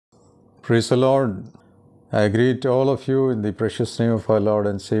Praise the Lord. I greet all of you in the precious name of our Lord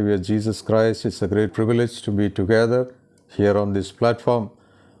and Savior Jesus Christ. It's a great privilege to be together here on this platform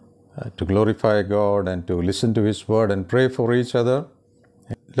to glorify God and to listen to His Word and pray for each other.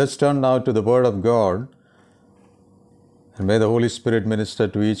 Let's turn now to the Word of God, and may the Holy Spirit minister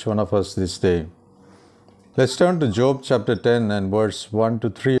to each one of us this day. Let's turn to Job chapter 10 and verse 1 to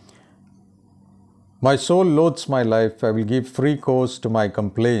 3. My soul loathes my life. I will give free course to my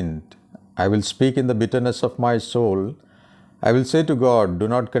complaint. I will speak in the bitterness of my soul. I will say to God, do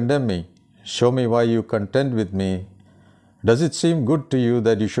not condemn me. Show me why you contend with me. Does it seem good to you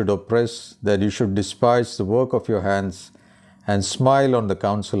that you should oppress, that you should despise the work of your hands, and smile on the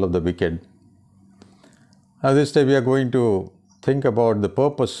counsel of the wicked? Now this day we are going to think about the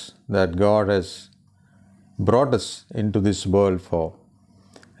purpose that God has brought us into this world for.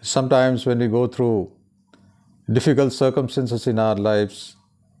 Sometimes when we go through difficult circumstances in our lives,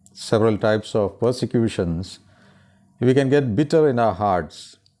 several types of persecutions, we can get bitter in our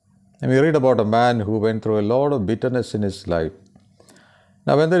hearts. And we read about a man who went through a lot of bitterness in his life.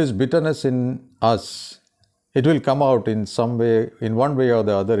 Now when there is bitterness in us, it will come out in some way, in one way or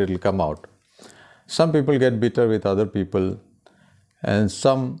the other it will come out. Some people get bitter with other people, and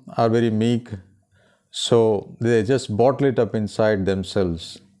some are very meek, so they just bottle it up inside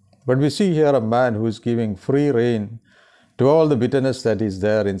themselves. But we see here a man who is giving free rein to all the bitterness that is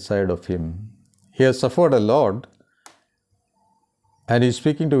there inside of him. He has suffered a lot, and he's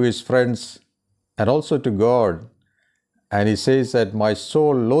speaking to his friends and also to God, and he says that my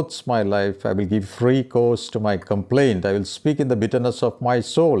soul loathes my life. I will give free course to my complaint. I will speak in the bitterness of my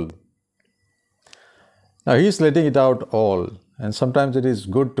soul. Now he's letting it out all, and sometimes it is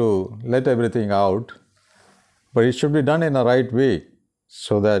good to let everything out, but it should be done in a right way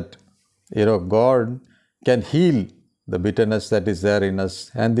so that God can heal the bitterness that is there in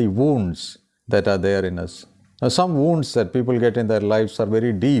us and the wounds that are there in us. Now some wounds that people get in their lives are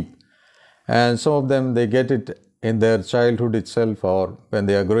very deep, and some of them they get it in their childhood itself or when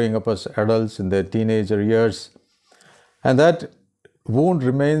they are growing up as adults in their teenager years, and that wound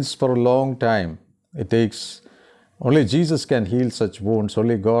remains for a long time. Only Jesus can heal such wounds.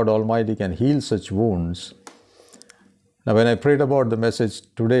 Only God Almighty can heal such wounds. Now when I prayed about the message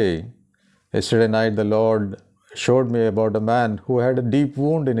today, yesterday night the Lord showed me about a man who had a deep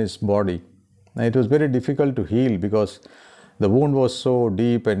wound in his body. And it was very difficult to heal because the wound was so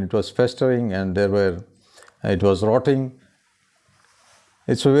deep and it was festering and it was rotting.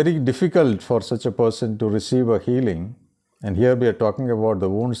 It's very difficult for such a person to receive a healing. And here we are talking about the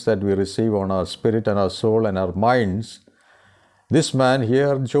wounds that we receive on our spirit and our soul and our minds. This man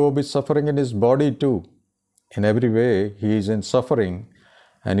here, Job, is suffering in his body too. In every way, he is in suffering,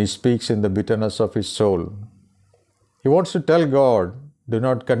 and he speaks in the bitterness of his soul. He wants to tell God, do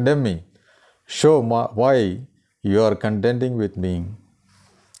not condemn me. Show why you are contending with me.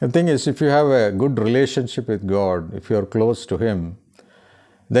 The thing is, if you have a good relationship with God, if you are close to Him,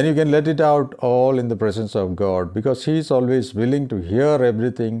 then you can let it out all in the presence of God, because He is always willing to hear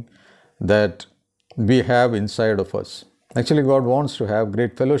everything that we have inside of us. Actually, God wants to have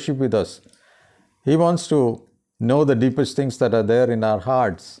great fellowship with us. He wants to know the deepest things that are there in our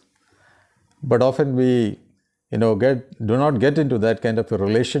hearts. But often we do not get into that kind of a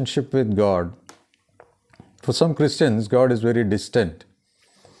relationship with God. For some Christians, God is very distant.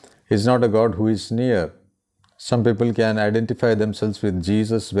 He is not a God who is near. Some people can identify themselves with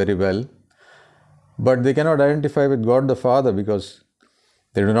Jesus very well, but they cannot identify with God the Father because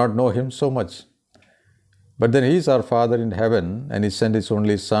they do not know Him so much. But then He is our Father in heaven, and He sent His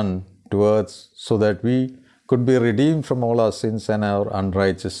only Son to earth so that we could be redeemed from all our sins and our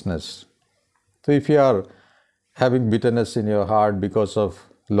unrighteousness. So if you are having bitterness in your heart because of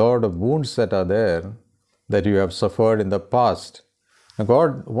a lot of wounds that are there, that you have suffered in the past,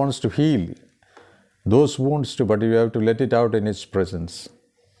 God wants to heal those wounds too, but you have to let it out in His presence.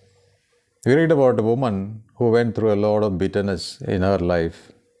 We read about a woman who went through a lot of bitterness in her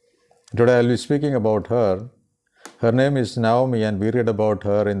life. Today I will be speaking about her. Her name is Naomi, and we read about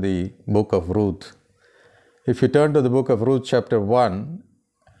her in the book of Ruth. If you turn to the book of Ruth chapter 1,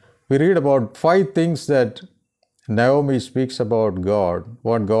 we read about 5 things that Naomi speaks about God,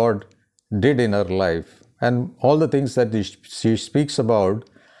 what God did in her life. And all the things that she speaks about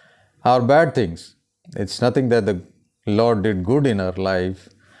are bad things. It's nothing that the Lord did good in her life.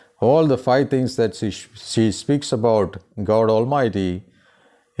 All the 5 things that she speaks about God Almighty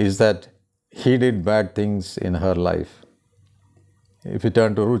is that He did bad things in her life. If you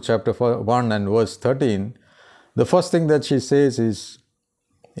turn to Ruth chapter 1 and verse 13, the first thing that she says is,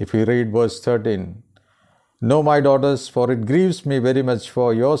 if you read verse 13, No, my daughters, for it grieves me very much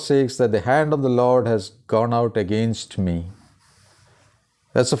for your sakes that the hand of the Lord has gone out against me.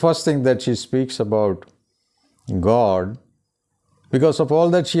 That's the first thing that she speaks about God, because of all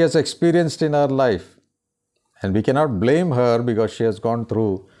that she has experienced in her life. And we cannot blame her because she has gone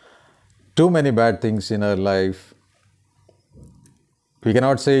through too many bad things in her life. We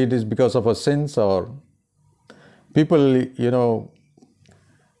cannot say it is because of her sins, or people,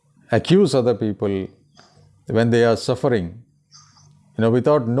 accuse other people when they are suffering,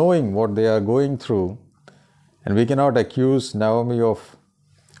 without knowing what they are going through. And we cannot accuse Naomi of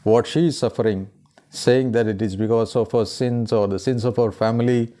what she is suffering, saying that it is because of her sins or the sins of her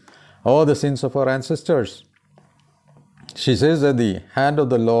family or the sins of her ancestors. She says that the hand of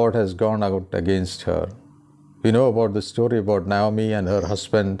the Lord has gone out against her. We know about the story about Naomi and her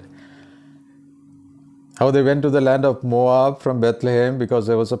husband, how they went to the land of Moab from Bethlehem because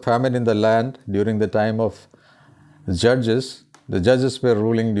there was a famine in the land during the time of judges. The judges were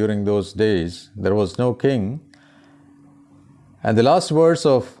ruling during those days. There was no king. And the last verse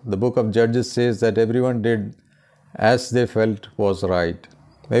of the book of Judges says that everyone did as they felt was right.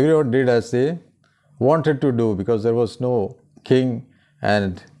 Everyone did as they wanted to do because there was no king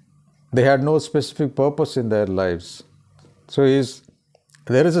and they had no specific purpose in their lives. So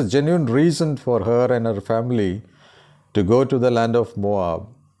there is a genuine reason for her and her family to go to the land of Moab.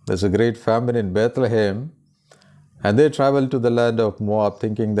 There's a great famine in Bethlehem, and they traveled to the land of Moab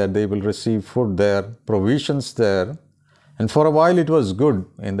thinking that they will receive food there, provisions there. And for a while it was good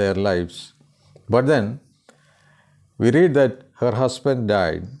in their lives. But then we read that her husband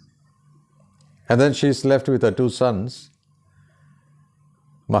died. And then she is left with her two sons,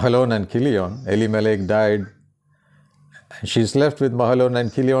 Mahlon and Chilion. Elimelech died. And she is left with Mahlon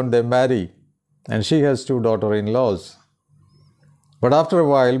and Chilion. They marry. And she has two daughter-in-laws. But after a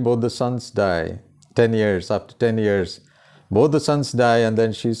while, both the sons die. 10 years. After 10 years, both the sons die, and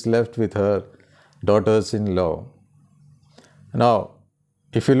then she is left with her daughters-in-law. Now,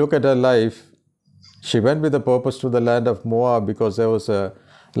 if you look at her life, she went with a purpose to the land of Moab because there was a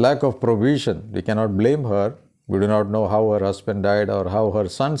lack of provision. We cannot blame her. We do not know how her husband died or how her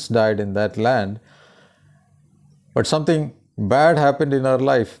sons died in that land. But something bad happened in her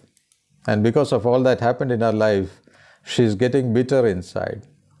life. And because of all that happened in her life, she is getting bitter inside.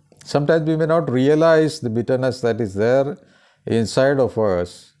 Sometimes we may not realize the bitterness that is there inside of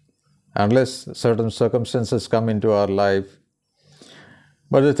us unless certain circumstances come into our life.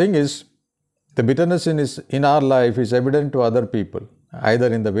 But the thing is, the bitterness in our life is evident to other people, either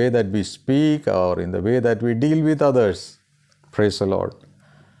in the way that we speak or in the way that we deal with others. Praise the Lord.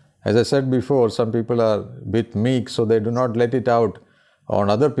 As I said before, some people are a bit meek, so they do not let it out on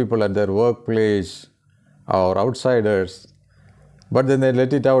other people at their workplace or outsiders. But then they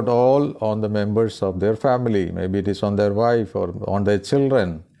let it out all on the members of their family. Maybe it is on their wife or on their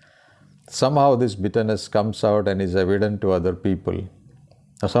children. Somehow this bitterness comes out and is evident to other people.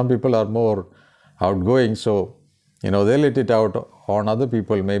 Now, some people are more outgoing, so they let it out on other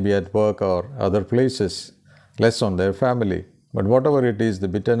people, maybe at work or other places, less on their family. But whatever it is, the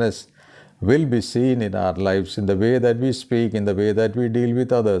bitterness will be seen in our lives, in the way that we speak, in the way that we deal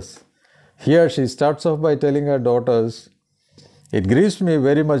with others. Here she starts off by telling her daughters, "It grieves me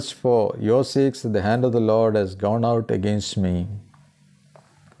very much for your sakes that the hand of the Lord has gone out against me."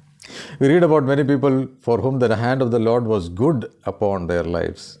 We read about many people for whom the hand of the Lord was good upon their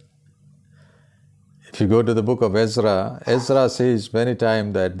lives. If you go to the book of Ezra, Ezra says many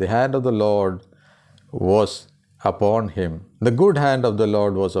times that the hand of the Lord was upon him. The good hand of the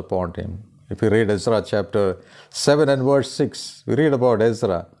Lord was upon him. If you read Ezra chapter 7 and verse 6, we read about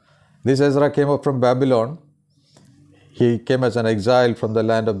Ezra. This Ezra came up from Babylon. He came as an exile from the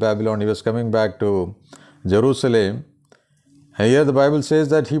land of Babylon. He was coming back to Jerusalem. And here the Bible says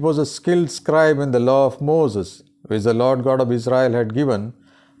that he was a skilled scribe in the law of Moses, which the Lord God of Israel had given.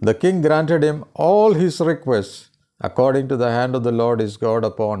 The king granted him all his requests according to the hand of the Lord his God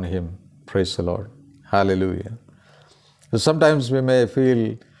upon him. Praise the Lord. Hallelujah. So sometimes we may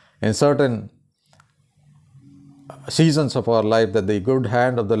feel in certain seasons of our life that the good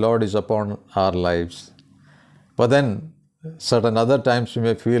hand of the Lord is upon our lives. But then certain other times we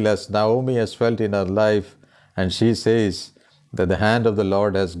may feel as Naomi has felt in her life, and she says that the hand of the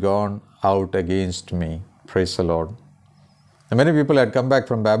Lord has gone out against me. Praise the Lord. And many people had come back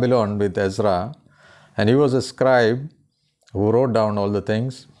from Babylon with Ezra, and he was a scribe who wrote down all the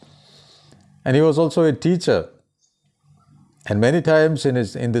things. And he was also a teacher. And many times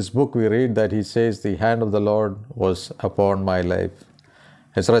in this book we read that he says the hand of the Lord was upon my life.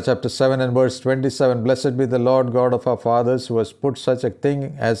 Ezra chapter 7 and verse 27, "Blessed be the Lord God of our fathers, who has put such a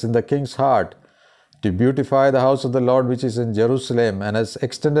thing as in the king's heart to beautify the house of the Lord which is in Jerusalem, and has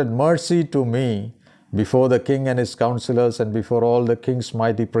extended mercy to me before the king and his counselors and before all the king's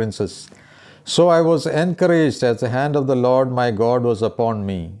mighty princes. So I was encouraged as the hand of the Lord my God was upon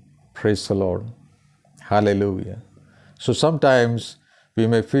me. Praise the Lord. Hallelujah. So sometimes we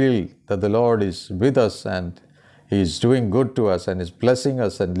may feel that the Lord is with us and He is doing good to us and is blessing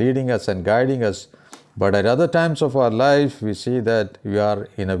us and leading us and guiding us. But at other times of our life, we see that we are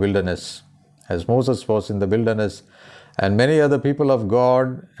in a wilderness, as Moses was in the wilderness, and many other people of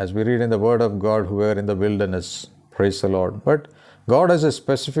God, as we read in the Word of God, who were in the wilderness. Praise the Lord. But God has a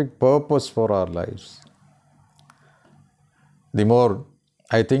specific purpose for our lives. The more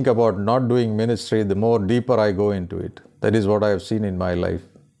I think about not doing ministry, the more deeper I go into it. That is what I have seen in my life.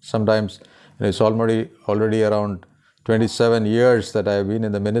 Sometimes it's already around 27 years that I have been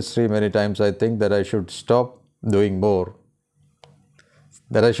in the ministry. Many times I think that I should stop doing more,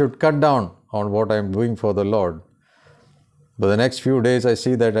 that I should cut down on what I am doing for the Lord. But the next few days I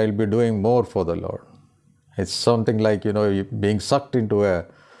see that I'll be doing more for the Lord. It's something like, being sucked into a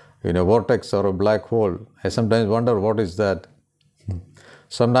vortex or a black hole. I sometimes wonder, what is that?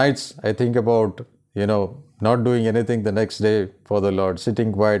 Some nights I think about, not doing anything the next day for the Lord,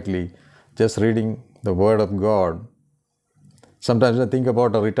 sitting quietly, just reading the Word of God. Sometimes I think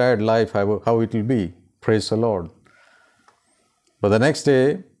about a retired life, how it will be. Praise the Lord. But the next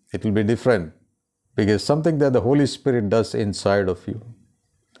day, it will be different, because something that the Holy Spirit does inside of you,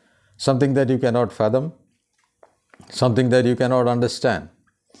 something that you cannot fathom, something that you cannot understand.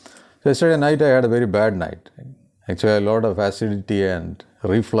 So yesterday night I had a very bad night. Actually, a lot of acidity and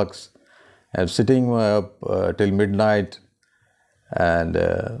reflux. I was sitting up till midnight, and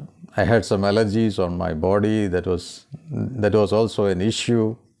I had some allergies on my body. That was also an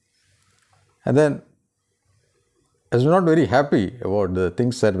issue. And then I was not very happy about the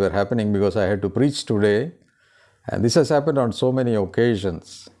things that were happening, because I had to preach today, and this has happened on so many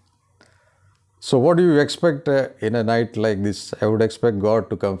occasions. So what do you expect in a night like this? I would expect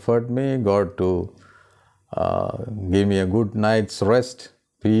God to comfort me, God to give me a good night's rest,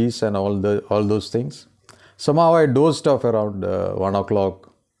 peace, and all those things. Somehow I dozed off around 1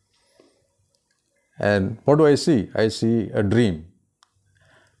 o'clock. And what do I see? I see a dream.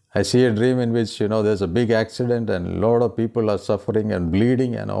 I see a dream in which, there's a big accident and a lot of people are suffering and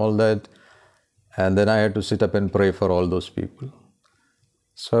bleeding and all that. And then I had to sit up and pray for all those people.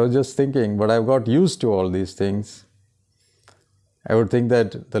 So I was just thinking, but I've got used to all these things. I would think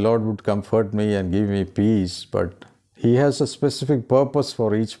that the Lord would comfort me and give me peace, but He has a specific purpose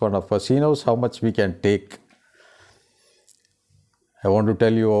for each one of us. He knows how much we can take. I want to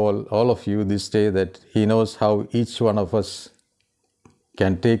tell you all of you this day that He knows how each one of us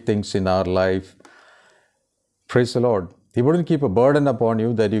can take things in our life. Praise the Lord. He wouldn't keep a burden upon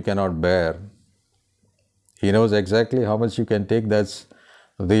you that you cannot bear. He knows exactly how much you can take. That's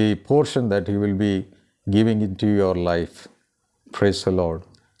the portion that He will be giving into your life. Praise the Lord.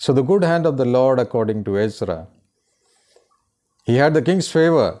 So the good hand of the Lord, according to Ezra, he had the king's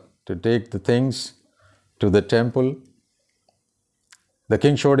favor to take the things to the temple. The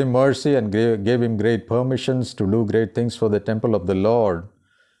king showed him mercy and gave him great permissions to do great things for the temple of the Lord.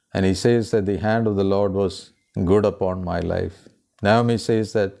 And he says that the hand of the Lord was good upon my life. Naomi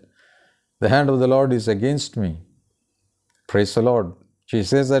says that the hand of the Lord is against me. Praise the Lord. She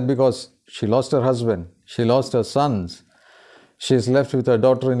says that because she lost her husband, she lost her sons, she is left with her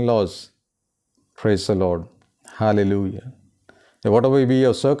daughter-in-laws. Praise the Lord. Hallelujah. Now, whatever be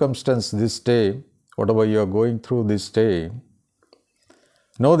your circumstance this day, whatever you are going through this day,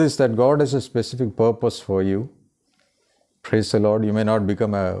 know this, that God has a specific purpose for you. Praise the Lord. You may not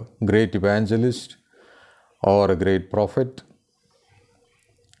become a great evangelist or a great prophet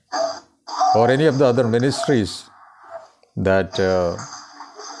or any of the other ministries that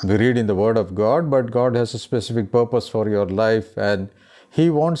we read in the Word of God, but God has a specific purpose for your life, and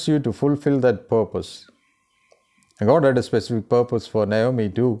He wants you to fulfill that purpose. And God had a specific purpose for Naomi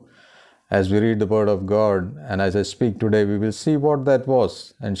too. As we read the Word of God, and as I speak today, we will see what that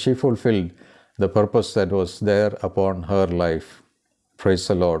was. And she fulfilled the purpose that was there upon her life. Praise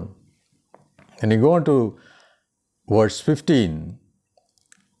the Lord. And you go on to verse 15.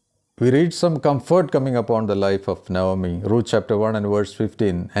 We read some comfort coming upon the life of Naomi. Ruth chapter 1 and verse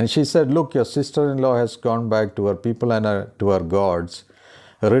 15. And she said, "Look, your sister-in-law has gone back to her people and to her gods.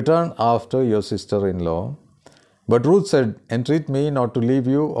 Return after your sister-in-law." But Ruth said, "Entreat me not to leave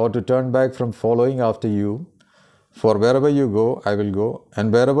you or to turn back from following after you. For wherever you go, I will go,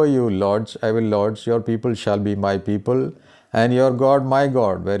 and wherever you lodge, I will lodge. Your people shall be my people, and your God my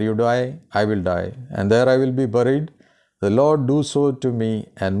God. Where you die, I will die, and there I will be buried. The Lord do so to me,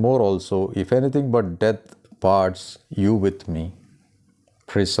 and more also, if anything but death parts you with me.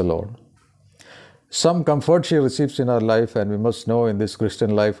 Praise the Lord. Some comfort she receives in our life, and we must know in this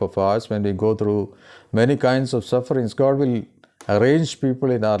Christian life of ours, when we go through many kinds of sufferings, God will arrange people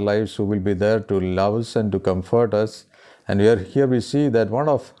in our lives who will be there to love us and to comfort us. And here we see that one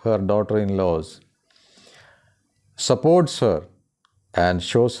of her daughter-in-laws supports her and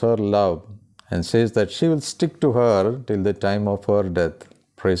shows her love and says that she will stick to her till the time of her death.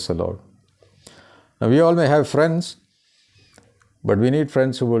 Praise the Lord. Now, we all may have friends, but we need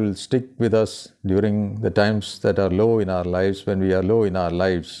friends who will stick with us during the times that are low in our lives, when we are low in our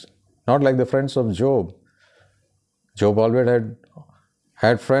lives. Not like the friends of Job. Job always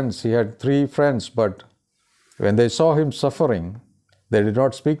had friends. He had 3 friends, but when they saw him suffering, they did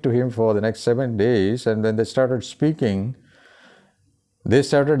not speak to him for the next 7 days. And when they started speaking, they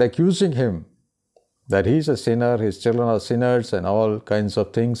started accusing him that he is a sinner, his children are sinners, and all kinds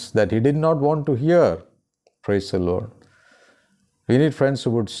of things that he did not want to hear. Praise the Lord. We need friends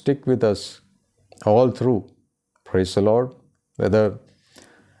who would stick with us all through. Praise the Lord. Whether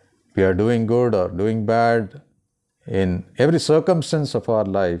we are doing good or doing bad, in every circumstance of our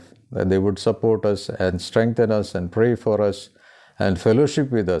life, that they would support us and strengthen us and pray for us and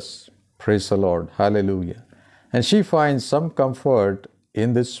fellowship with us. Praise the Lord. Hallelujah. And she finds some comfort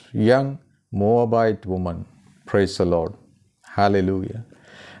in this young Moabite woman. Praise the Lord. Hallelujah.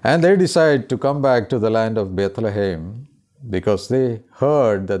 And they decide to come back to the land of Bethlehem, because they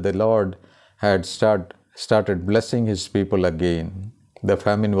heard that the Lord had started blessing His people again. The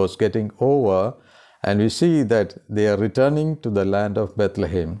famine was getting over, and we see that they are returning to the land of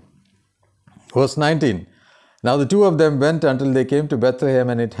Bethlehem. Verse 19. Now the 2 of them went until they came to Bethlehem,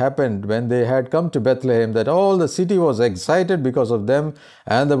 and it happened when they had come to Bethlehem that all the city was excited because of them.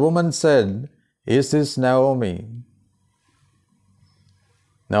 And the woman said, "Is this Naomi?"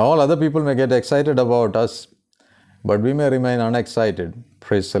 Now all other people may get excited about us, but we may remain unexcited.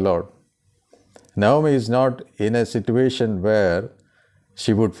 Praise the Lord. Naomi is not in a situation where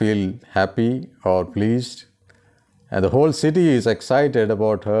she would feel happy or pleased, and the whole city is excited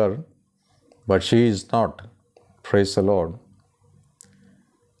about her, but she is not. Praise the Lord.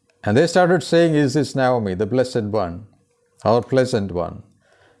 And they started saying, "Is this Naomi, the blessed one, or pleasant one?"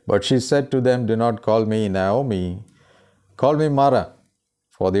 But she said to them, "Do not call me Naomi, call me Mara,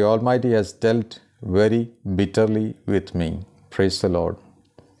 for the Almighty has dealt very bitterly with me." Praise the Lord.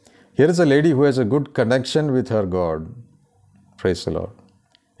 Here is a lady who has a good connection with her God. Praise the Lord.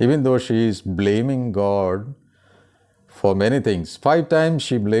 Even though she is blaming God for many things. 5 times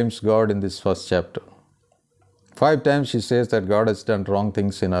she blames God in this first chapter. 5 times she says that God has done wrong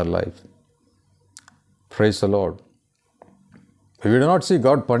things in her life. Praise the Lord. We do not see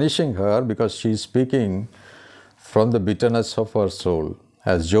God punishing her because she is speaking from the bitterness of her soul.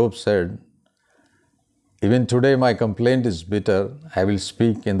 As Job said, "Even today my complaint is bitter. I will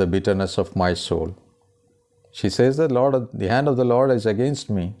speak in the bitterness of my soul." She says that the hand of the Lord is against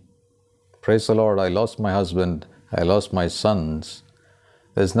me. Praise the Lord. I lost my husband. I lost my sons.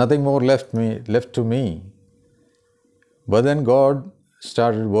 There's nothing more left to me. But then God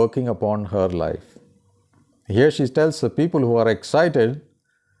started working upon her life. Here she tells the people who are excited,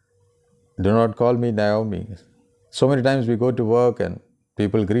 "Do not call me Naomi." So many times we go to work and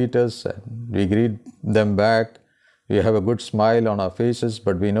people greet us and we greet them back. We have a good smile on our faces,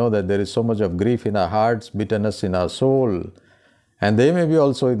 but we know that there is so much of grief in our hearts, bitterness in our soul. And they may be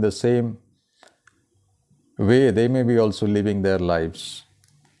also in the same way, they may be also living their lives.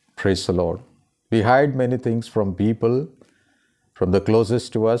 Praise the Lord. We hide many things from people, from the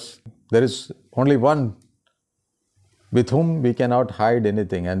closest to us. There is only one with whom we cannot hide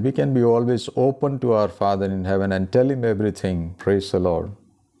anything, and we can be always open to our Father in heaven and tell Him everything. Praise the Lord.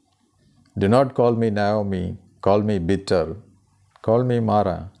 Do not call me Naomi, call me bitter, call me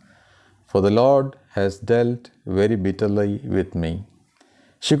Mara, for the Lord has dealt very bitterly with me.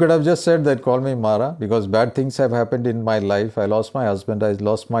 She could have just said that, "Call me Mara, because bad things have happened in my life. I lost my husband, I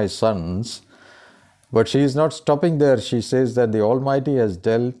lost my sons." But she is not stopping there. She says that the Almighty has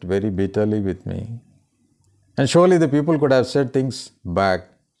dealt very bitterly with me. And surely the people could have said things back.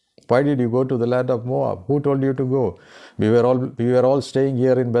 "Why did you go to the land of Moab? Who told you to go? We were all staying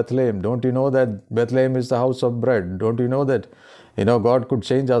here in Bethlehem. Don't you know that Bethlehem is the house of bread? Don't you know that God could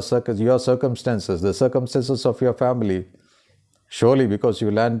change your circumstances, the circumstances of your family? Surely because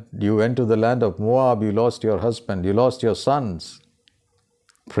you went to the land of Moab, you lost your husband, you lost your sons."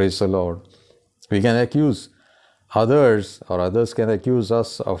 Praise the Lord. We can accuse others, or others can accuse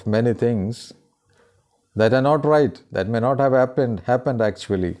us of many things that are not right, that may not have happened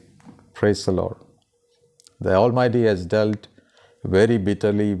actually. Praise the Lord. The Almighty has dealt very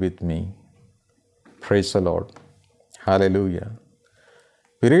bitterly with me. Praise the Lord. Hallelujah.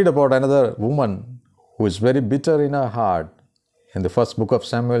 We read about another woman who is very bitter in her heart in the first book of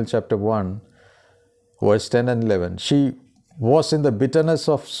Samuel chapter 1, verse 10 and 11. She was in the bitterness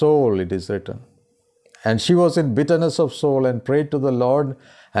of soul, it is written. And she was in bitterness of soul and prayed to the Lord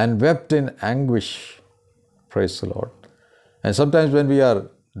and wept in anguish. Praise the Lord. And sometimes when we are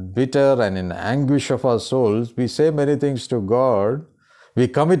bitter and in anguish of our souls, we say many things to God. We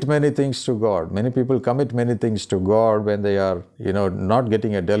commit many things to God. Many people commit many things to God when they are, not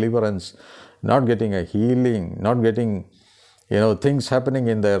getting a deliverance, not getting a healing, not getting, things happening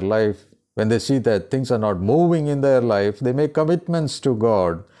in their life. When they see that things are not moving in their life, they make commitments to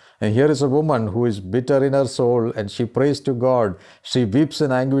God. And here is a woman who is bitter in her soul and she prays to God. She weeps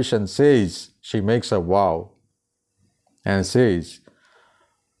in anguish and says, she makes a vow and says,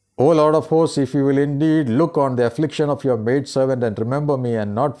 O Lord of hosts, if you will indeed look on the affliction of your maidservant and remember me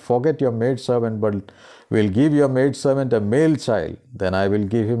and not forget your maidservant, but will give your maidservant a male child, then I will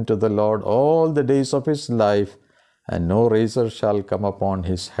give him to the Lord all the days of his life, and no razor shall come upon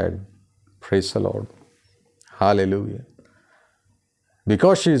his head. Praise the Lord. Hallelujah.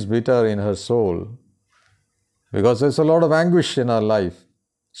 Because she is bitter in her soul, because there's a lot of anguish in her life,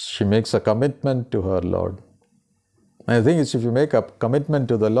 she makes a commitment to her Lord. And the thing is, if you make a commitment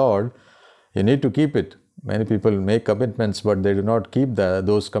to the Lord, you need to keep it. Many people make commitments, but they do not keep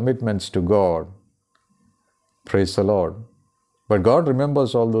those commitments to God. Praise the Lord. But God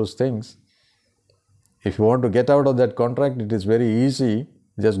remembers all those things. If you want to get out of that contract, it is very easy.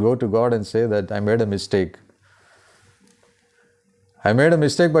 Just go to God and say that I made a mistake. I made a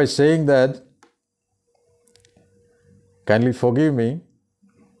mistake by saying that, kindly forgive me,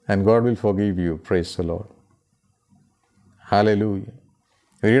 and God will forgive you. Praise the Lord. Hallelujah.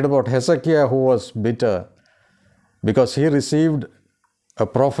 We read about Hezekiah, who was bitter because he received a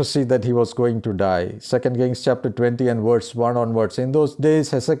prophecy that he was going to die. 2 Kings chapter 20 and verse 1 onwards. In those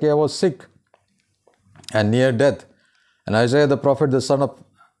days, Hezekiah was sick and near death. And Isaiah the prophet, the son of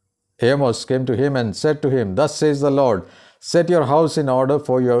Amos, came to him and said to him, Thus says the Lord, set your house in order,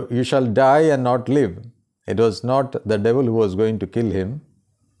 for you shall die and not live. It was not the devil who was going to kill him.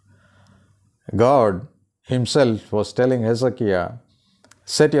 God himself was telling Hezekiah,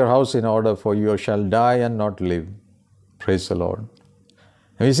 set your house in order, for you shall die and not live. Praise the Lord.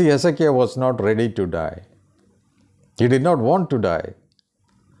 And we see Hezekiah was not ready to die. He did not want to die.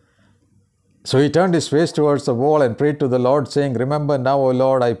 So he turned his face towards the wall and prayed to the Lord, saying, Remember now, O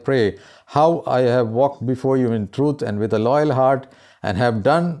Lord, I pray, how I have walked before you in truth and with a loyal heart, and have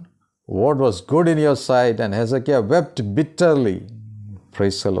done what was good in your sight. And Hezekiah wept bitterly.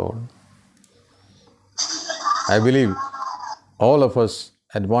 Praise the Lord. I believe all of us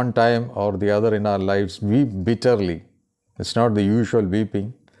at one time or the other in our lives weep bitterly. It's not the usual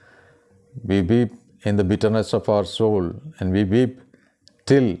weeping. We weep in the bitterness of our soul, and we weep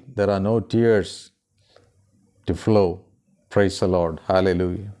till there are no tears to flow. Praise the Lord.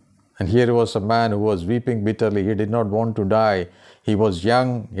 Hallelujah. And here was a man who was weeping bitterly. He did not want to die. He was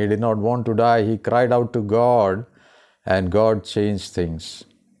young. He did not want to die. He cried out to God, and God changed things.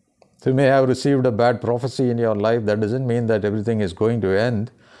 So you may have received a bad prophecy in your life. That doesn't mean that everything is going to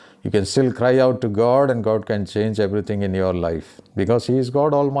end. You can still cry out to God, and God can change everything in your life, because He is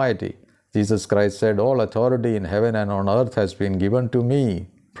God Almighty. Jesus Christ said, All authority in heaven and on earth has been given to me.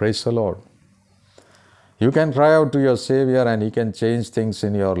 Praise the Lord. You can cry out to your Savior, and He can change things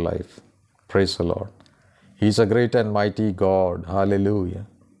in your life. Praise the Lord. He is a great and mighty God. Hallelujah.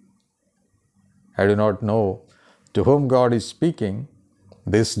 I do not know to whom God is speaking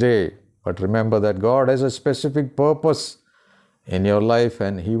this day, but remember that God has a specific purpose in your life,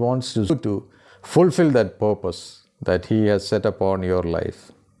 and He wants you to fulfill that purpose that He has set upon your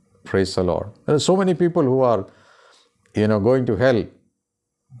life. Praise the Lord. There are so many people who are, going to hell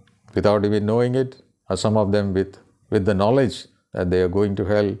without even knowing it, or some of them with the knowledge that they are going to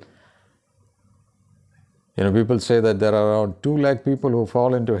hell. People say that there are around 2 lakh people who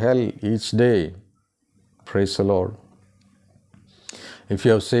fall into hell each day. Praise the Lord. If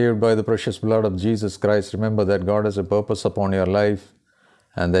you are saved by the precious blood of Jesus Christ, remember that God has a purpose upon your life,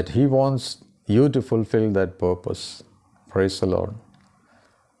 and that He wants you to fulfill that purpose. Praise the Lord.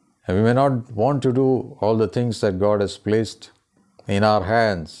 And we may not want to do all the things that God has placed in our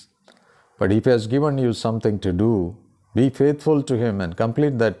hands, but if He has given you something to do, be faithful to Him and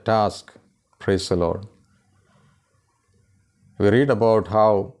complete that task. Praise the Lord. We read about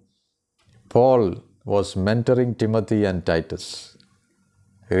how Paul was mentoring Timothy and Titus.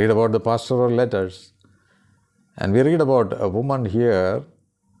 We read about the pastoral letters, and we read about a woman here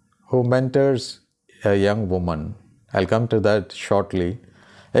who mentors a young woman. I'll come to that shortly.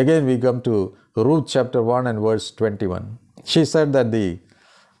 Again, we come to Ruth chapter 1 and verse 21. She said that the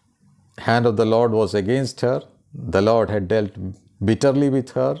hand of the Lord was against her. The Lord had dealt bitterly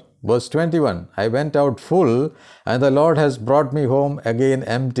with her. Verse 21, I went out full, and the Lord has brought me home again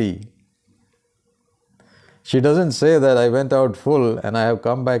empty. She doesn't say that I went out full and I have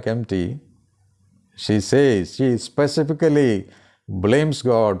come back empty. She specifically blames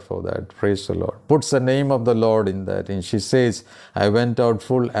God for that. Praise the Lord. Puts the name of the Lord in that. And she says, I went out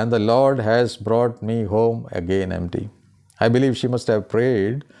full and the Lord has brought me home again empty. I believe she must have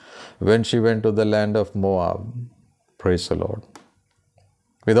prayed when she went to the land of Moab. Praise the Lord.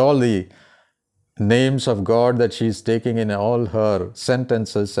 With all the names of God that she is taking in all her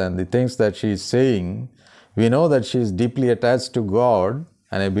sentences and the things that she is saying, we know that she is deeply attached to God,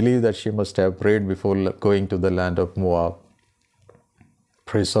 and I believe that she must have prayed before going to the land of Moab.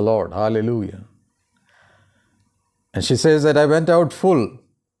 Praise the Lord. Hallelujah. And she says that I went out full.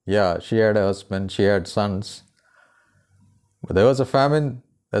 Yeah, she had a husband, she had sons. But there was a famine,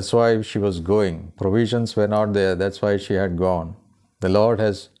 that's why she was going. Provisions were not there, that's why she had gone. The Lord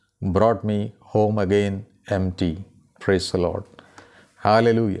has brought me home again empty. Praise the Lord.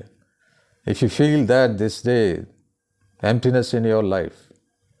 Hallelujah. If you feel that this day, emptiness in your life,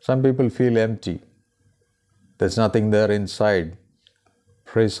 some people feel empty. There's nothing there inside.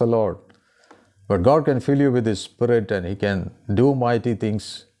 Praise the Lord. But God can fill you with His Spirit and He can do mighty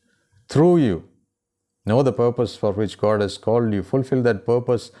things through you. Know the purpose for which God has called you. Fulfill that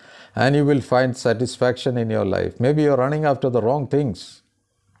purpose and you will find satisfaction in your life. Maybe you're running after the wrong things.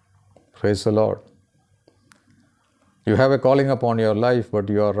 Praise the Lord. You have a calling upon your life, but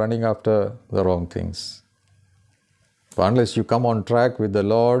you are running after the wrong things. But unless you come on track with the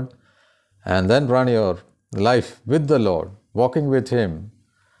Lord and then run your life with the Lord, walking with Him,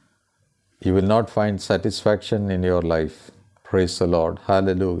 you will not find satisfaction in your life. Praise the Lord.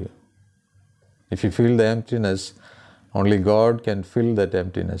 Hallelujah. If you feel the emptiness, only God can fill that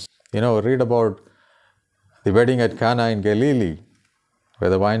emptiness. Read about the wedding at Cana in Galilee,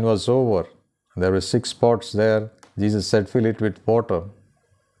 where the wine was over. There were 6 pots there. Jesus said, fill it with water.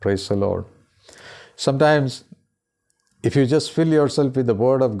 Praise the Lord. Sometimes, if you just fill yourself with the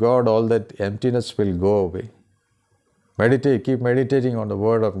Word of God, all that emptiness will go away. Keep meditating on the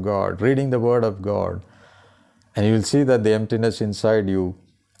Word of God, reading the Word of God, and you will see that the emptiness inside you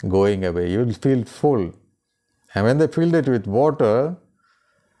going away. You will feel full. And when they filled it with water,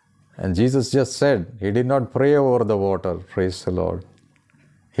 and Jesus just said, He did not pray over the water, praise the Lord.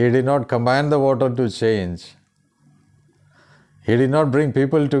 He did not command the water to change. He did not bring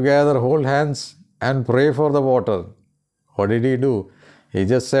people together, hold hands and pray for the water. What did He do? He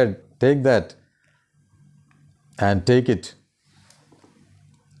just said, take that and take it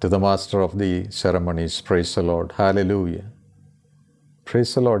to the master of the ceremonies. Praise the Lord. Hallelujah.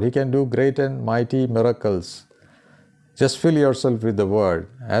 Praise the Lord. He can do great and mighty miracles. Just fill yourself with the Word.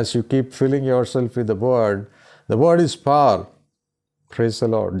 As you keep filling yourself with the Word is power. Praise the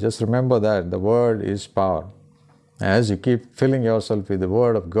Lord. Just remember that. The Word is power. As you keep filling yourself with the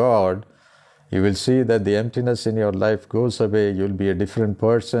Word of God, you will see that the emptiness in your life goes away. You will be a different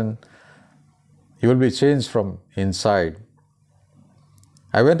person. You will be changed from inside.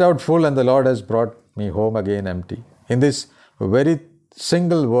 I went out full and the Lord has brought me home again empty. In this very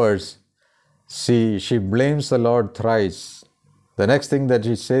single verse, she blames the Lord thrice. The next thing that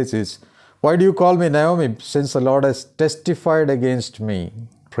she says is, why do you call me Naomi, since the Lord has testified against me?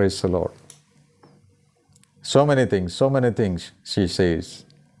 Praise the Lord. So many things she says.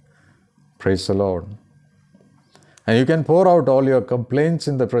 Praise the Lord. And you can pour out all your complaints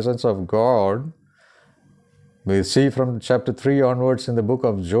in the presence of God. We see from chapter 3 onwards in the book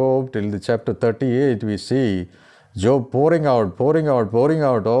of Job till the chapter 38, we see Job pouring out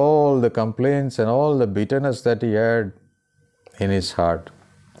all the complaints and all the bitterness that he had in his heart.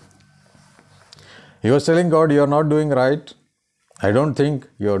 He was telling God, you are not doing right. I don't think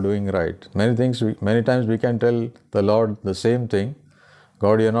you are doing right. Many times we can tell the Lord the same thing.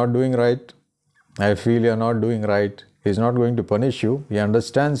 God, you are not doing right. I feel you are not doing right. He is not going to punish you. He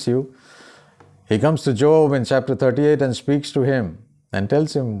understands you. He comes to Job in chapter 38 and speaks to him and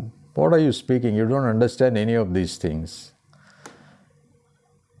tells him, what are you speaking? You don't understand any of these things.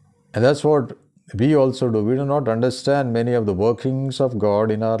 And that's what we also do. We do not understand many of the workings of God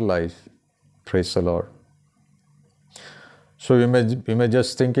in our life. Praise the Lord. So we may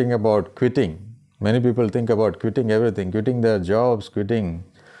just thinking about quitting. Many people think about quitting everything, quitting their jobs, quitting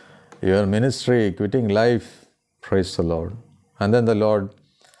your ministry, quitting life. Praise the Lord. And then the Lord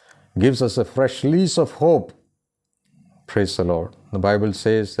gives us a fresh lease of hope. Praise the Lord. The Bible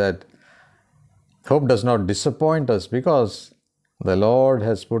says that Hope does not disappoint us because the Lord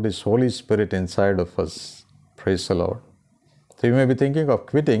has put His Holy Spirit inside of us. Praise the Lord. So you may be thinking of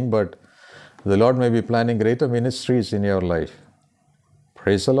quitting, but the Lord may be planning greater ministries in your life.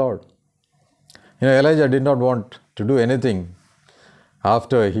 Praise the Lord. Elijah did not want to do anything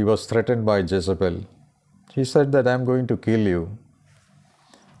after he was threatened by Jezebel. He said that I am going to kill you.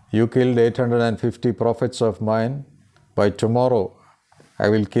 You killed 850 prophets of mine. By tomorrow, I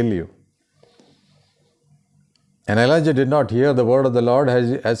will kill you. And Elijah did not hear the word of the Lord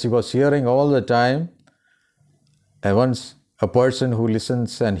as he was hearing all the time. And once a person who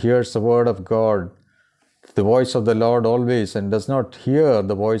listens and hears the word of God, the voice of the Lord always, and does not hear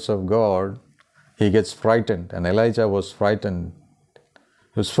the voice of God, he gets frightened. And Elijah was frightened.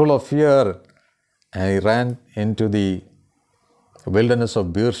 He was full of fear, and he ran into the wilderness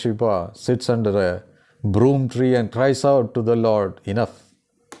of Beersheba, sits under a broom tree and cries out to the Lord, enough.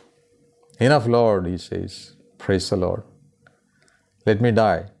 Enough, Lord, he says. Praise the Lord. Let me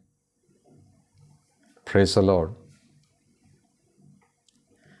die. Praise the Lord.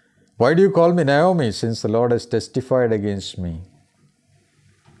 Why do you call me Naomi, since the Lord has testified against me?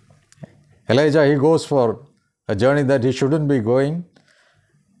 Elijah, he goes for a journey that he shouldn't be going.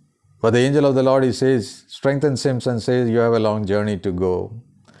 But the angel of the Lord, he says, strengthens him and says, you have a long journey to go.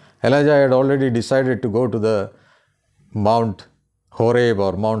 Elijah had already decided to go to the Mount Horeb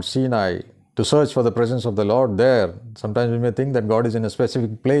or Mount Sinai to search for the presence of the Lord there. Sometimes we may think that God is in a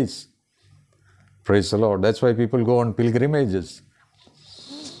specific place. Praise the Lord. That's why people go on pilgrimages.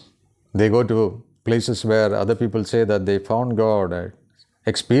 They go to places where other people say that they found God,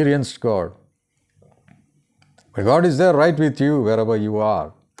 experienced God. But God is there right with you wherever you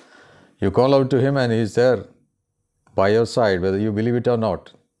are. You call out to Him and He is there by your side, whether you believe it or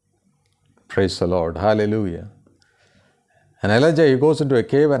not. Praise the Lord. Hallelujah. And Elijah, he goes into a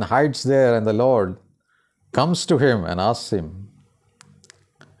cave and hides there, and the Lord comes to him and asks him.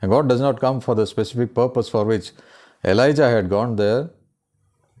 And God does not come for the specific purpose for which Elijah had gone there.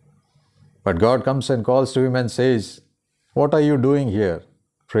 But God comes and calls to him and says, what are you doing here?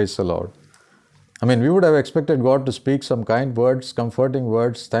 Praise the Lord. We would have expected God to speak some kind words, comforting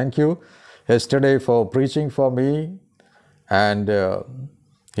words. Thank you yesterday for preaching for me and,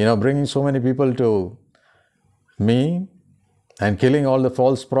 bringing so many people to me and killing all the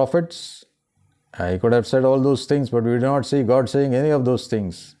false prophets. I could have said all those things, but we do not see God saying any of those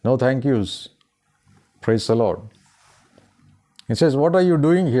things. No thank yous. Praise the Lord. He says, what are you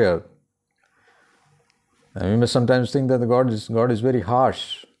doing here? And we may sometimes think that God is very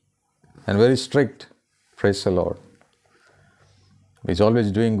harsh and very strict. Praise the Lord. He's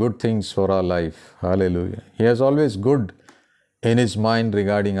always doing good things for our life. Hallelujah. He has always good in His mind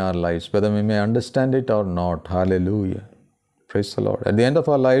regarding our lives, whether we may understand it or not. Hallelujah. Praise the Lord. At the end of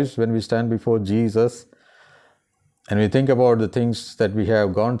our lives, when we stand before Jesus and we think about the things that we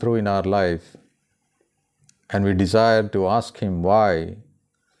have gone through in our life and we desire to ask Him why,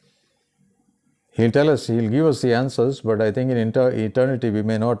 He'll tell us, He'll give us the answers, but I think in eternity we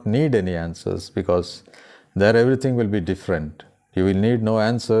may not need any answers because there everything will be different. You will need no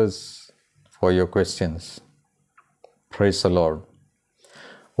answers for your questions. Praise the Lord.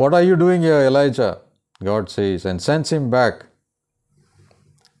 What are you doing here, Elijah? God says, and sends him back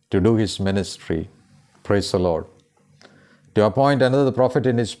to do his ministry. Praise the Lord. To appoint another prophet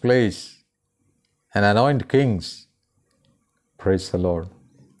in his place and anoint kings. Praise the Lord.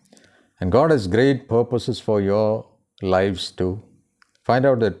 And God has great purposes for your lives too. Find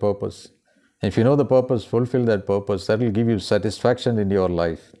out that purpose. If you know the purpose, fulfill that purpose. That will give you satisfaction in your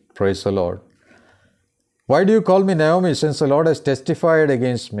life. Praise the Lord. Why do you call me Naomi, since the Lord has testified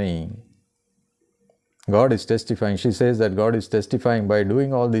against me? God is testifying. She says that God is testifying by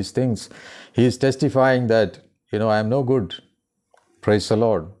doing all these things. He is testifying that, I am no good. Praise the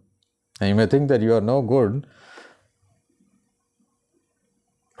Lord. And you may think that you are no good,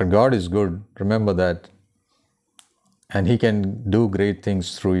 but God is good. Remember that. And He can do great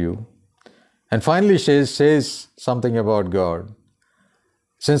things through you. And finally, she says something about God.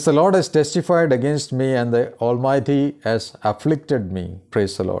 Since the Lord has testified against me and the Almighty has afflicted me.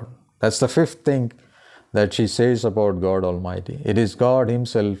 Praise the Lord. That's the fifth thing that she says about God Almighty. It is God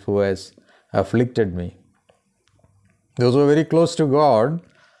Himself who has afflicted me. Those who are very close to God,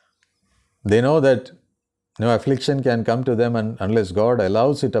 they know that no affliction can come to them unless God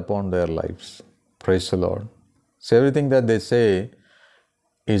allows it upon their lives. Praise the Lord. So everything that they say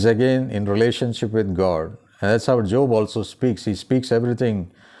is again in relationship with God. And that's how Job also speaks. He speaks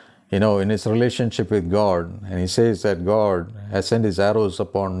everything, in his relationship with God. And he says that God has sent His arrows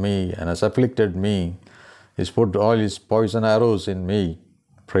upon me and has afflicted me. He's put all His poison arrows in me.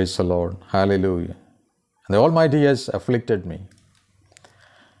 Praise the Lord. Hallelujah. The Almighty has afflicted me.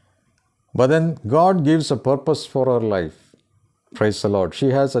 But then God gives a purpose for her life. Praise the Lord.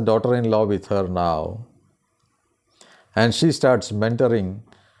 She has a daughter-in-law with her now. And she starts mentoring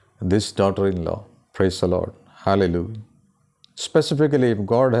this daughter-in-law. Praise the Lord. Hallelujah. Specifically, if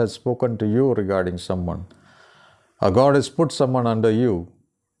God has spoken to you regarding someone, or God has put someone under you,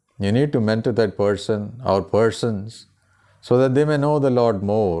 you need to mentor that person or persons so that they may know the Lord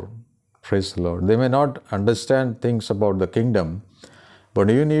more. Praise the Lord. They may not understand things about the kingdom, but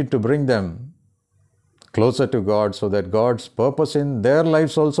you need to bring them closer to God so that God's purpose in their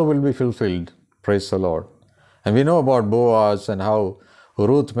lives also will be fulfilled. Praise the Lord. And we know about Boaz and how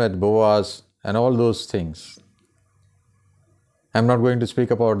Ruth met Boaz and all those things. I'm not going to speak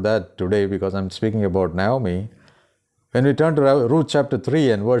about that today because I'm speaking about Naomi. When we turn to Ruth chapter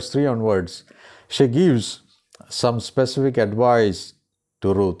 3 and verse 3 onwards, she gives some specific advice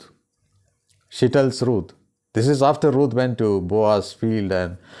to Ruth. She tells Ruth, this is after Ruth went to Boaz's field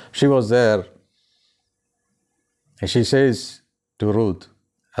and she was there. And she says to Ruth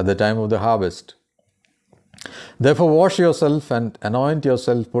at the time of the harvest, therefore wash yourself and anoint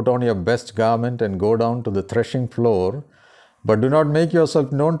yourself, put on your best garment and go down to the threshing floor. But do not make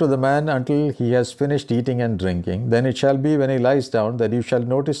yourself known to the man until he has finished eating and drinking. Then it shall be when he lies down that you shall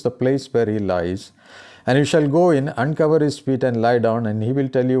notice the place where he lies. And you shall go in, uncover his feet and lie down, and he will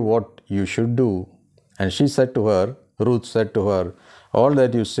tell you what you should do. And she said to her, Ruth said to her, all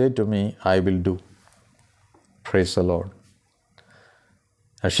that you say to me, I will do. Praise the Lord.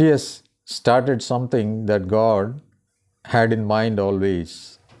 And she has started something that God had in mind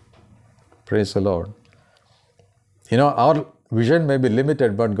always. Praise the Lord. You know, our vision may be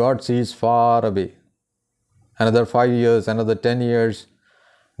limited, but God sees far away. Another 5 years, another 10 years,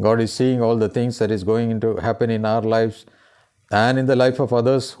 God is seeing all the things that is going to happen in our lives and in the life of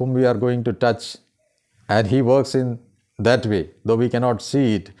others whom we are going to touch. And He works in that way. Though we cannot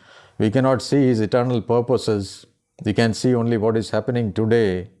see it, we cannot see His eternal purposes. We can see only what is happening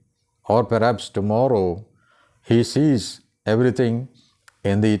today or perhaps tomorrow. He sees everything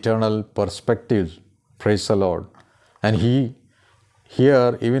in the eternal perspective. Praise the Lord. And He,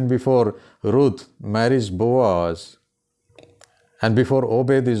 here, even before Ruth marries Boaz, and before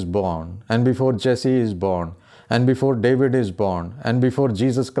Obed is born, and before Jesse is born, and before David is born, and before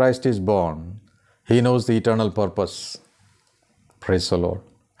Jesus Christ is born, He knows the eternal purpose. Praise the Lord.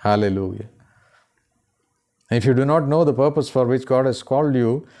 Hallelujah. If you do not know the purpose for which God has called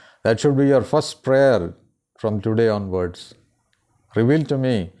you, that should be your first prayer from today onwards. Reveal to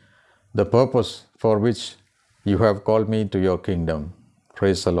me the purpose for which you have called me to your kingdom.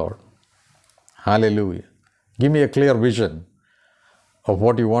 Praise the Lord. Hallelujah. Give me a clear vision of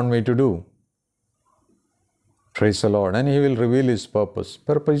what you want me to do. Praise the Lord. And He will reveal His purpose.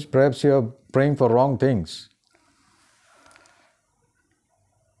 Perhaps you are praying for wrong things.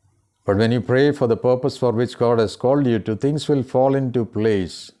 But when you pray for the purpose for which God has called you to, things will fall into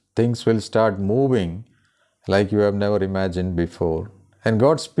place. Things will start moving like you have never imagined before. And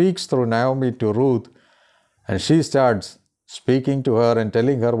God speaks through Naomi to Ruth, and she starts speaking to her and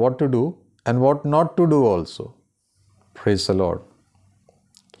telling her what to do and what not to do also. Praise the Lord.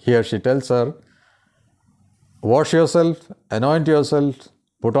 Here she tells her, wash yourself, anoint yourself,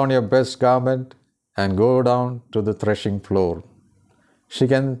 put on your best garment and go down to the threshing floor. She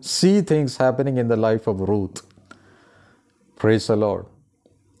can see things happening in the life of Ruth. Praise the Lord.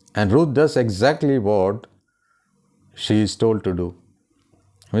 And Ruth does exactly what she is told to do.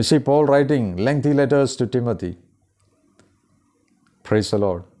 We see Paul writing lengthy letters to Timothy. Praise the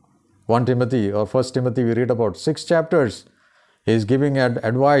Lord. 1 Timothy or 1 Timothy, we read about 6 chapters. He is giving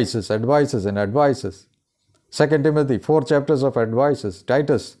advices. 2 Timothy, 4 chapters of advices.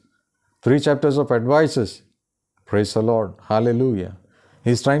 Titus, 3 chapters of advices. Praise the Lord. Hallelujah. He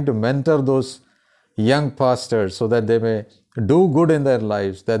is trying to mentor those young pastors so that they may do good in their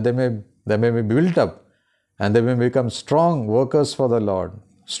lives, that they may be built up and they may become strong workers for the Lord,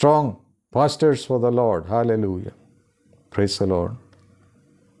 strong pastors for the Lord. Hallelujah. Praise the Lord.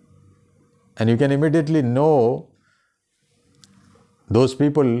 And you can immediately know those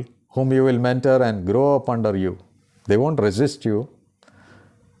people whom you will mentor and grow up under you. They won't resist you.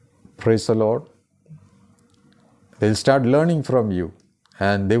 Praise the Lord. They'll start learning from you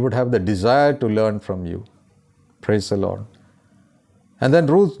and they would have the desire to learn from you. Praise the Lord. And then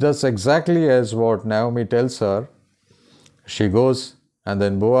Ruth does exactly as what Naomi tells her. She goes and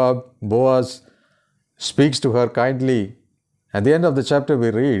then Boaz speaks to her kindly. At the end of the chapter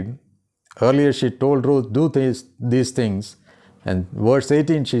we read, earlier she told Ruth, do these things. And verse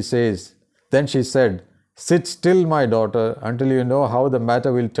 18 she says, then she said, Sit still, my daughter, until you know how the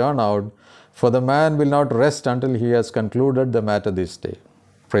matter will turn out, for the man will not rest until he has concluded the matter this day.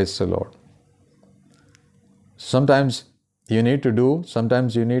 Praise the Lord. Sometimes you need to do,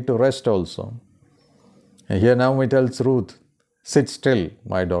 sometimes you need to rest also. And here Naomi tells Ruth, sit still,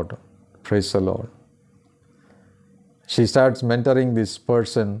 my daughter. Praise the Lord. She starts mentoring this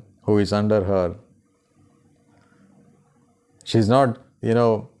person who is under her. She's not,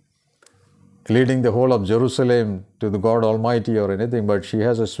 leading the whole of Jerusalem to the God Almighty or anything, but she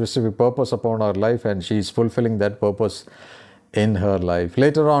has a specific purpose upon her life and she is fulfilling that purpose in her life.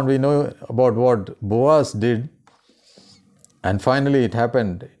 Later on, we know about what Boaz did, and finally it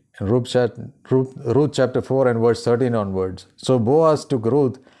happened in Ruth chapter 4 and verse 13 onwards. So Boaz took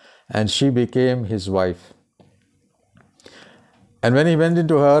Ruth and she became his wife. And when he went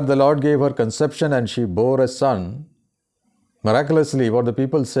into her, the Lord gave her conception and she bore a son. Miraculously, what the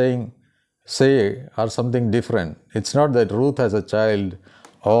people say are something different. It's not that Ruth has a child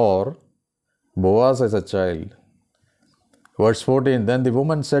or Boaz has a child. Verse 14, then the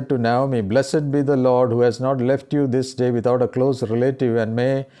woman said to Naomi, blessed be the Lord who has not left you this day without a close relative, and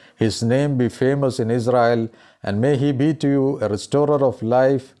may his name be famous in Israel, and may he be to you a restorer of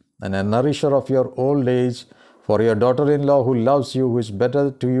life and a nourisher of your old age, for your daughter-in-law who loves you, who is better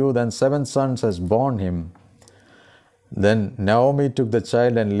to you than 7 sons, has borne him. Then Naomi took the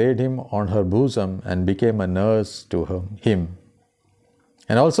child and laid him on her bosom and became a nurse to him.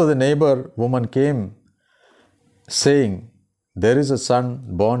 And also the neighbor woman came, saying, there is a son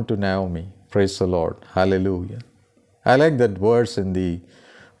born to Naomi. Praise the Lord. Hallelujah. I like that verse in the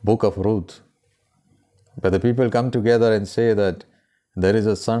book of Ruth. But the people come together and say that there is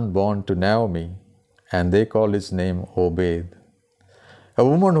a son born to Naomi, and they call his name Obed. A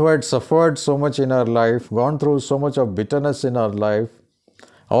woman who had suffered so much in her life, gone through so much of bitterness in her life,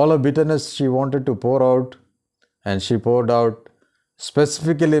 all of bitterness she wanted to pour out, and she poured out,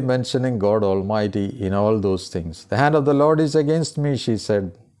 specifically mentioning God Almighty in all those things. The hand of the Lord is against me, she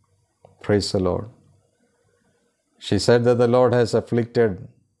said. Praise the Lord. She said that the Lord has afflicted.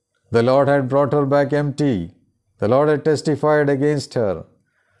 The Lord had brought her back empty. The Lord had testified against her.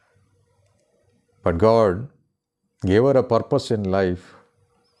 But God gave her a purpose in life.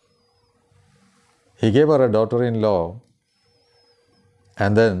 He gave her a daughter-in-law,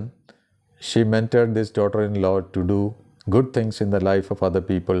 and then she mentored this daughter-in-law to do good things in the life of other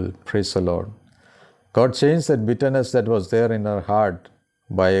people. Praise the Lord. God changed that bitterness that was there in her heart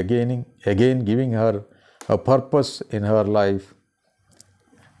by again giving her a purpose in her life.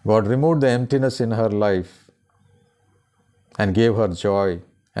 God removed the emptiness in her life and gave her joy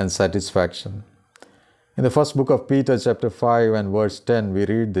and satisfaction. In the first book of Peter, chapter 5 and verse 10, we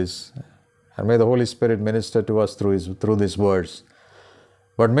read this, and may the Holy Spirit minister to us through this verse.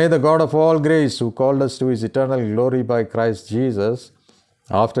 But may the God of all grace, who called us to his eternal glory by Christ Jesus,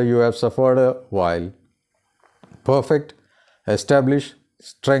 after you have suffered a while, perfect, establish,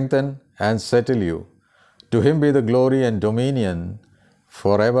 strengthen, and settle you. To him be the glory and dominion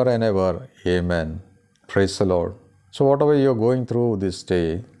forever and ever. Amen. Praise the Lord. So whatever you're going through this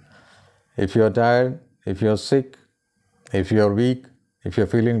day, if you're tired, if you're sick, if you're weak, if you're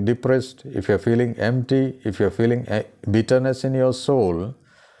feeling depressed, if you're feeling empty, if you're feeling bitterness in your soul,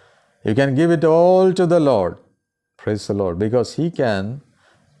 you can give it all to the Lord. Praise the Lord. Because he can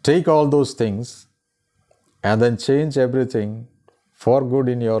take all those things and then change everything for good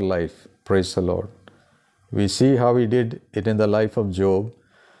in your life. Praise the Lord. We see how he did it in the life of Job.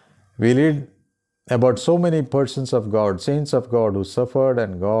 We read about so many persons of God, saints of God who suffered,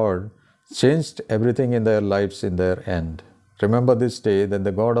 and God changed everything in their lives in their end. Remember this day that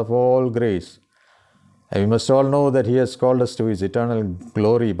the God of all grace, and we must all know that he has called us to his eternal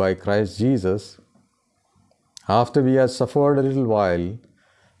glory by Christ Jesus. After we have suffered a little while,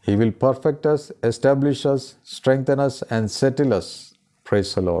 he will perfect us, establish us, strengthen us, and settle us.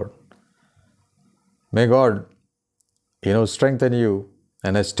 Praise the Lord. May God, strengthen you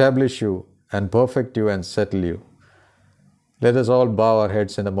and establish you and perfect you and settle you. Let us all bow our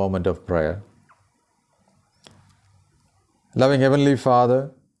heads in a moment of prayer. Loving Heavenly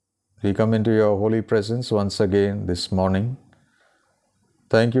Father, we come into your holy presence once again this morning.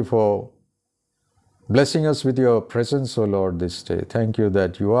 Thank you for blessing us with your presence, O Lord, this day. Thank you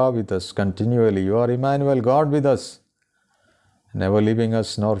that you are with us continually. You are Emmanuel, God with us, never leaving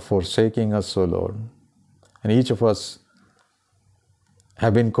us nor forsaking us, O Lord. And each of us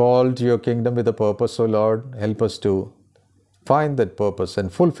have been called to your kingdom with a purpose, O Lord. Help us to find that purpose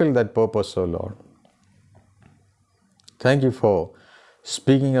and fulfill that purpose, O Lord. Thank you for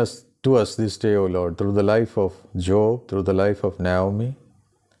speaking to us this day, O Lord, through the life of Job, through the life of Naomi.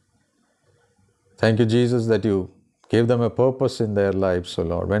 Thank you, Jesus, that you gave them a purpose in their lives, O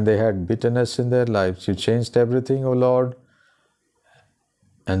Lord. When they had bitterness in their lives, you changed everything, O Lord.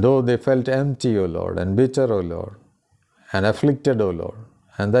 And though they felt empty, O Lord, and bitter, O Lord, and afflicted, O Lord,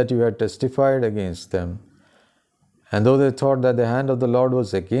 and that you had testified against them, and though they thought that the hand of the Lord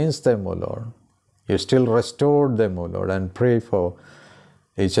was against them, O Lord, you still restored them, O Lord, and pray for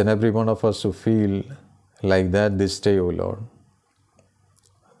each and every one of us who feel like that this day, O Lord,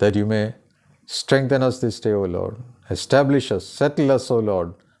 that you may strengthen us this day, O Lord, establish us, settle us, O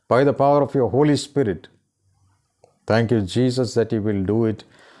Lord, by the power of your Holy Spirit. Thank you, Jesus, that you will do it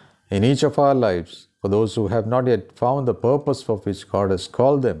in each of our lives. For those who have not yet found the purpose for which God has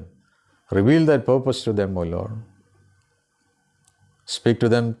called them, reveal that purpose to them, O Lord. Speak to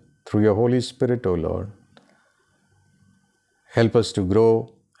them through your Holy Spirit, O Lord. Help us to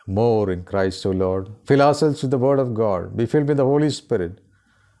grow more in Christ, O Lord. Fill ourselves with the Word of God. Be filled with the Holy Spirit.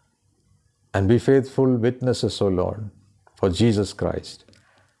 And be faithful witnesses, O Lord, for Jesus Christ.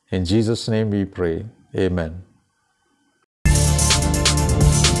 In Jesus' name we pray. Amen.